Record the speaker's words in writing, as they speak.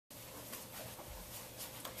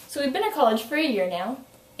So we've been at college for a year now,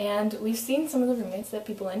 and we've seen some of the roommates that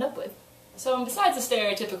people end up with. So besides the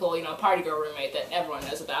stereotypical, party girl roommate that everyone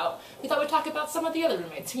knows about, we thought we'd talk about some of the other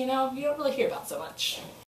roommates, you don't really hear about so much.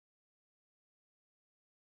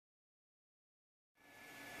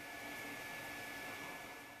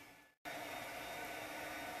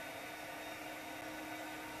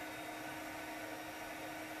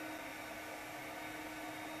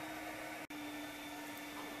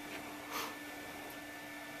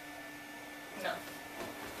 No.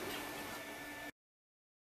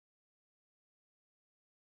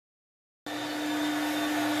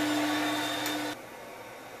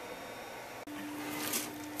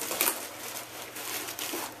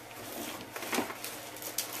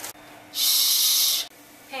 Shh.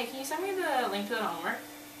 Hey, can you send me the link to the homework?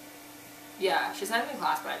 Yeah, she sent it in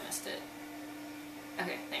class, but I missed it.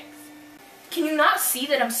 Okay, thanks. Can you not see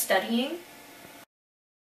that I'm studying?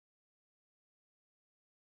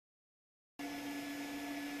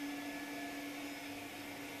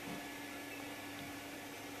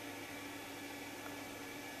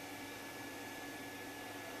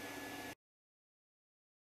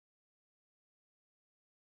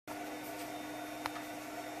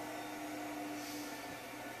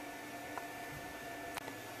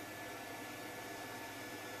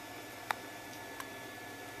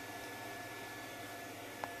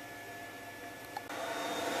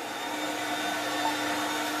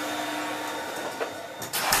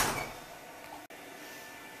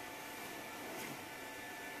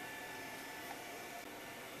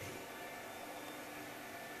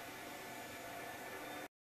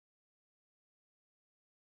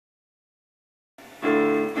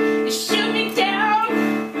 Shoot me down,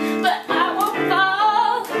 but I won't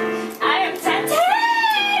fall. I am titanium.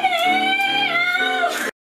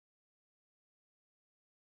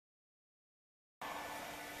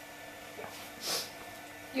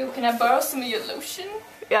 Yo, can I borrow some of your lotion?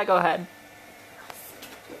 Yeah, go ahead.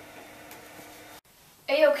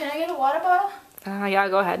 Hey, yo, can I get a water bottle? Yeah,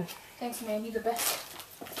 go ahead. Thanks, man. You're the best.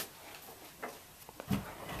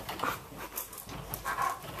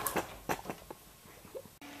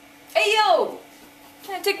 Hey, yo!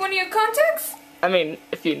 Can I take one of your contacts? I mean,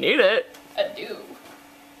 if you need it. I do.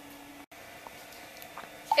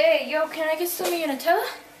 Hey, yo, can I get some of your Nutella?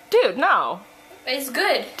 Dude, no. It's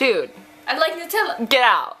good. Dude, I like Nutella. get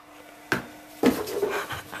out.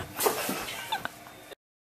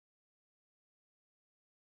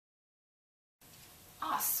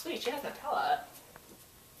 Oh, sweet, she has Nutella.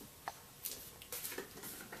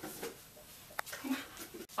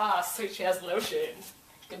 Ah, sweet, she has lotion.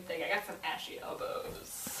 Good thing I got some ashy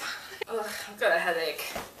elbows. Ugh, I've got a headache.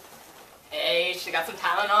 Hey, she got some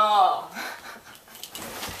Tylenol. How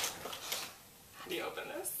do you open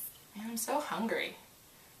this? Man, I'm so hungry,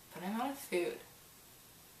 but I'm out of food.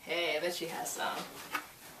 Hey, I bet she has some.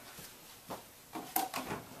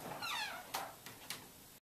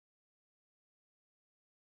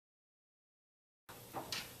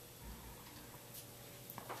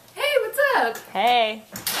 Hey, what's up? Hey.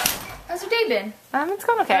 How's your day been? It's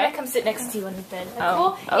going Can I okay. come sit next to you on the bed?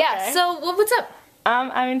 Oh, Cool? Yeah, okay. so what's up?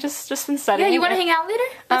 I mean, just been studying. Yeah, you want to hang out later?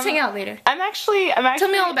 Let's hang out later. I'm actually. Tell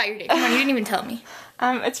me all about your day. Come on, you didn't even tell me.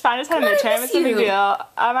 It's fine. I just had a Come on, I midterm. miss It's a big you. deal.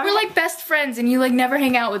 We're like best friends and you like never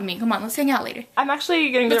hang out with me. Come on, let's hang out later. I'm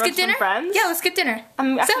actually getting Let's to get dinner? some friends. Yeah, let's get dinner.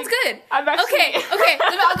 Actually, Sounds good. I'm actually. Okay,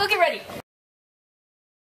 I'll go get ready.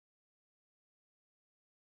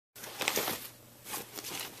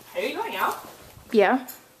 Are you going out? Yeah.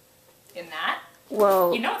 In that?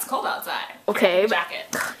 Whoa. You know it's cold outside. Okay.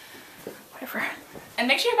 Jacket. Whatever. And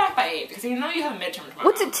make sure you're back by 8 because you know you have a midterm tomorrow.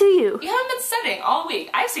 What's it to you? You haven't been studying all week.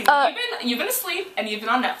 I've seen you've been asleep and you've been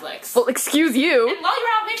on Netflix. Well, excuse you. And while you're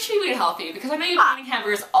out, make sure you eat healthy because I know you've been eating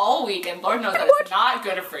hamburgers all week and Lord knows that What? it's not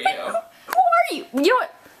good for you. Who are you? You know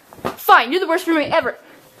what? Fine, you're the worst roommate ever.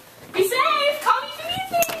 Be safe!